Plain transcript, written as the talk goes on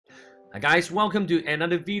Hi guys, welcome to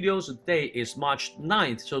another video. So today is March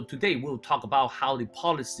 9th. So today we'll talk about how the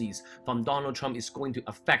policies from Donald Trump is going to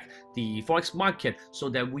affect the forex market so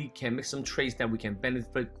that we can make some trades that we can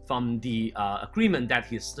benefit from the agreement that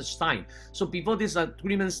he has signed. So before this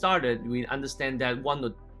agreement started, we understand that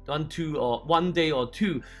one day or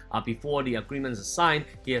two before the agreement is signed,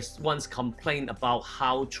 he has once complained about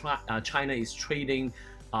how China is trading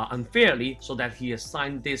unfairly, so that he has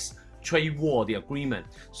signed this trade war, the agreement.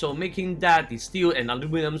 So making that the steel and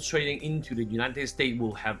aluminum trading into the United States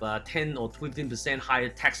will have a 10 or 15% higher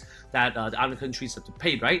tax that the other countries have to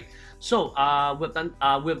pay, right? So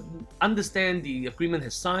we understand the agreement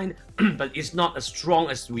has signed, but it's not as strong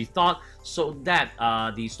as we thought, so that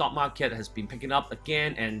the stock market has been picking up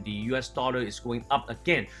again and the US dollar is going up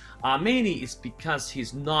again. Mainly it's because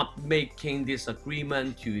he's not making this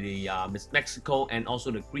agreement to the Mexico and also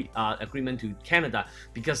the agreement to Canada,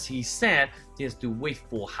 because he said he has to wait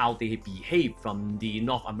for how they behave from the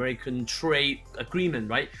North American trade agreement,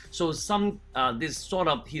 right? So this sort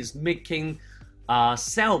of he's making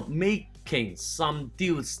self-making some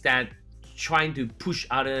deals that trying to push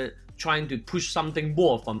something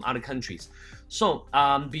more from other countries. So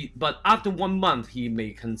but after 1 month, he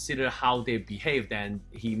may consider how they behave, then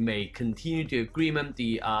he may continue the agreement,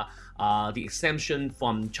 the exemption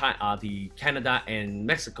from China, the Canada and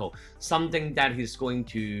Mexico, something that he's going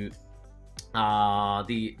to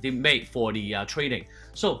they made for the trading.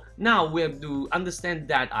 So now we have to understand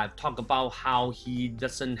that I've talked about how he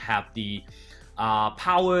doesn't have the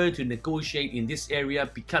power to negotiate in this area,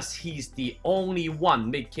 because he's the only one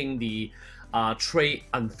making the trade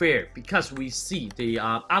unfair. Because we see the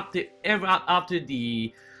after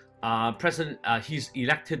the president he's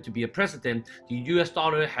elected to be a president, the US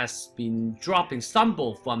dollar has been dropping,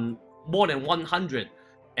 stumble from more than 100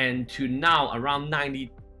 and to now around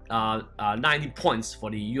 90 points for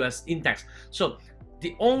the US index. So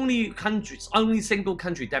the only single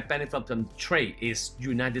country that benefits from trade is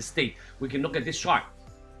United States. We can look at this chart.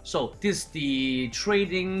 So this is the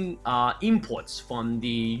trading imports from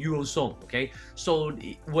the Eurozone, okay? So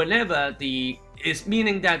whenever it's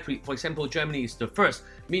meaning that, for example, Germany is the first,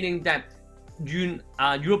 meaning that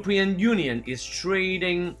European Union is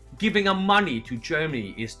trading, giving up money to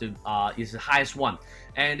Germany is the highest one,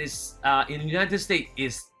 and it's in the United States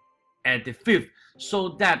is at the 5th, so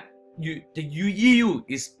that the EU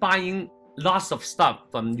is buying lots of stuff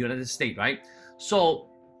from the United States, right? So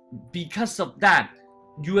because of that,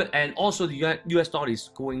 and also the US dollar is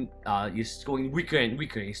going weaker and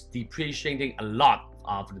weaker. It's depreciating a lot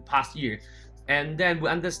for the past year. And then we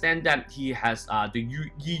understand that he has the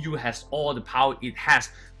EU has all the power it has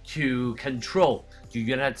to control the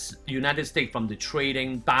United States from the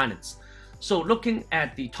trading balance. So looking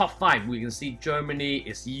at the top 5, we can see Germany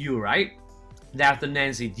is EU, right?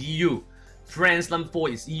 Netherlands is EU, France number 4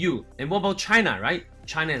 is EU. And what about China, right?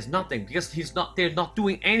 China has nothing, because they're not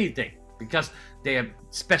doing anything, because they have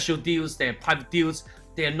special deals, they have private deals,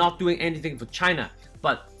 they are not doing anything for China.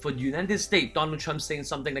 But for the United States, Donald Trump saying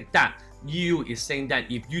something like that, EU is saying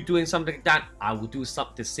that if you're doing something like that, I will do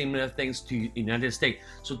the similar things to the United States.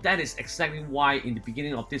 So that is exactly why in the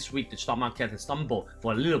beginning of this week, the stock market has stumbled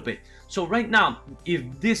for a little bit. So right now, if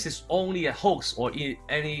this is only a hoax or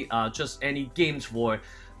just any games for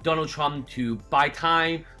Donald Trump to buy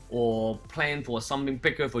time or plan for something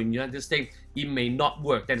bigger for the United States, it may not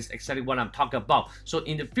work. That is exactly what I'm talking about. So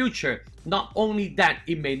in the future, not only that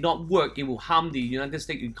it may not work, it will harm the United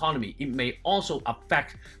States economy. It may also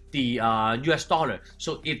affect the US dollar.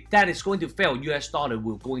 So if that is going to fail, US dollar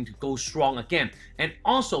will going to go strong again. And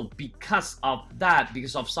also because of that,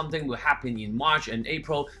 because of something will happen in March and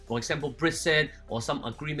April, for example, Brexit or some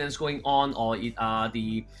agreements going on, or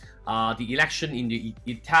the election in the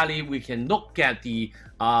Italy, we can look at the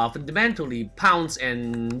fundamentally pounds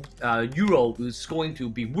and euro is going to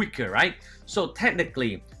be weaker, right? So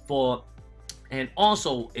technically and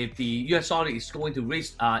also if the US dollar is going to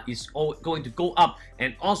going to go up,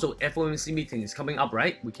 and also FOMC meeting is coming up,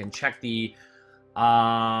 right? We can check the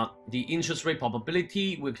interest rate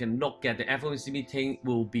probability. We can look at the FOMC meeting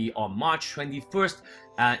will be on March 21st.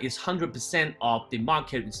 It's 100% of the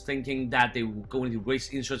market is thinking that they will going to raise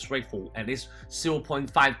interest rate for at least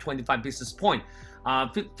 0.525 basis point.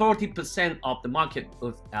 40% of the market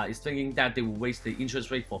is thinking that they will raise the interest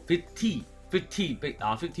rate for 50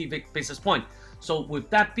 basis point. So with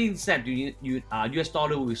that being said, the US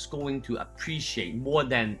dollar is going to appreciate more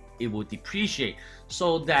than it will depreciate.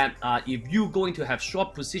 So that if you're going to have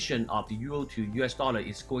short position of the euro to US dollar,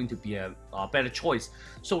 it's going to be a better choice.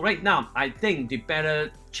 So right now, I think the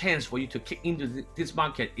better chance for you to kick into this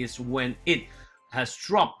market is when it has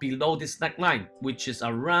dropped below this neckline, which is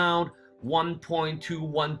around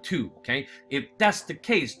 1.212. Okay, if that's the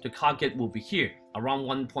case, the target will be here around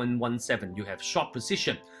 1.17. You have short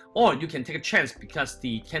position, or you can take a chance because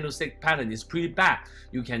the candlestick pattern is pretty bad.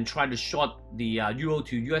 You can try to short the euro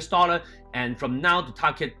to US dollar, and from now the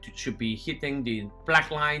target should be hitting the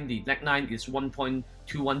black line. The black line is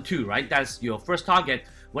 1.212, right? That's your first target.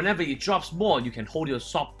 Whenever it drops more, you can hold your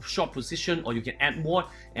short position, or you can add more,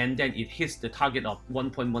 and then it hits the target of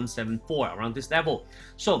 1.174 around this level.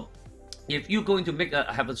 So if you're going to make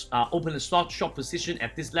open a short position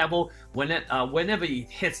at this level, whenever it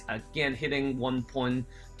hits again, hitting 1.24,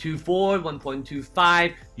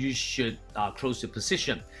 1.25, you should close your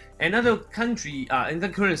position. Another country, another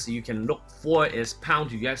currency you can look for is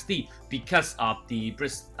pound to USD, because of the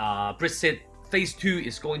Brexit phase 2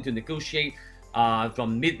 is going to negotiate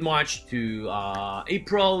from mid-March to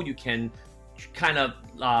April. You can kind of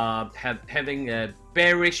having a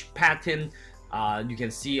bearish pattern. You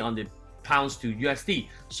can see on the pounds to USD.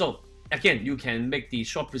 So again, you can make the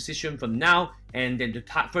short position from now, and then the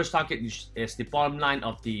first target is the bottom line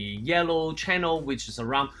of the yellow channel, which is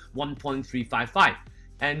around 1.355.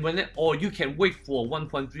 And or you can wait for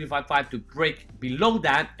 1.355 to break below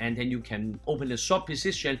that, and then you can open a short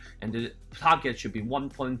position, and the target should be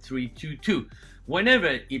 1.322.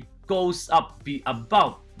 Whenever it goes up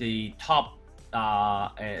above the top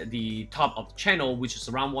of the channel, which is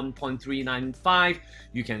around 1.395,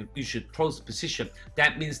 you should close the position.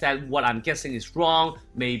 That means that what I'm guessing is wrong.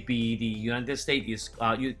 Maybe the United States is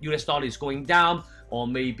US dollar is going down, or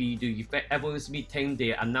maybe the FOMC meeting,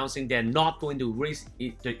 they're announcing they're not going to raise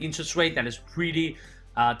the interest rate. That is pretty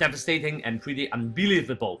devastating and pretty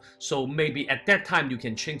unbelievable. So maybe at that time you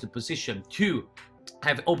can change the position to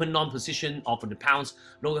have open long position of the pounds,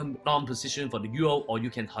 long position for the euro, or you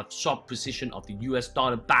can have short position of the US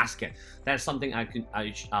dollar basket. That's something I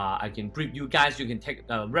can brief you guys. You can take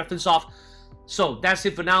a reference of. So that's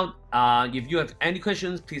it for now. If you have any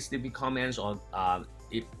questions, please leave me comments, or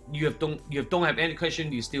if you don't have any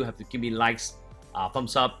question, you still have to give me likes,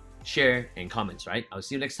 thumbs up, share, and comments. Right? I'll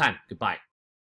see you next time. Goodbye.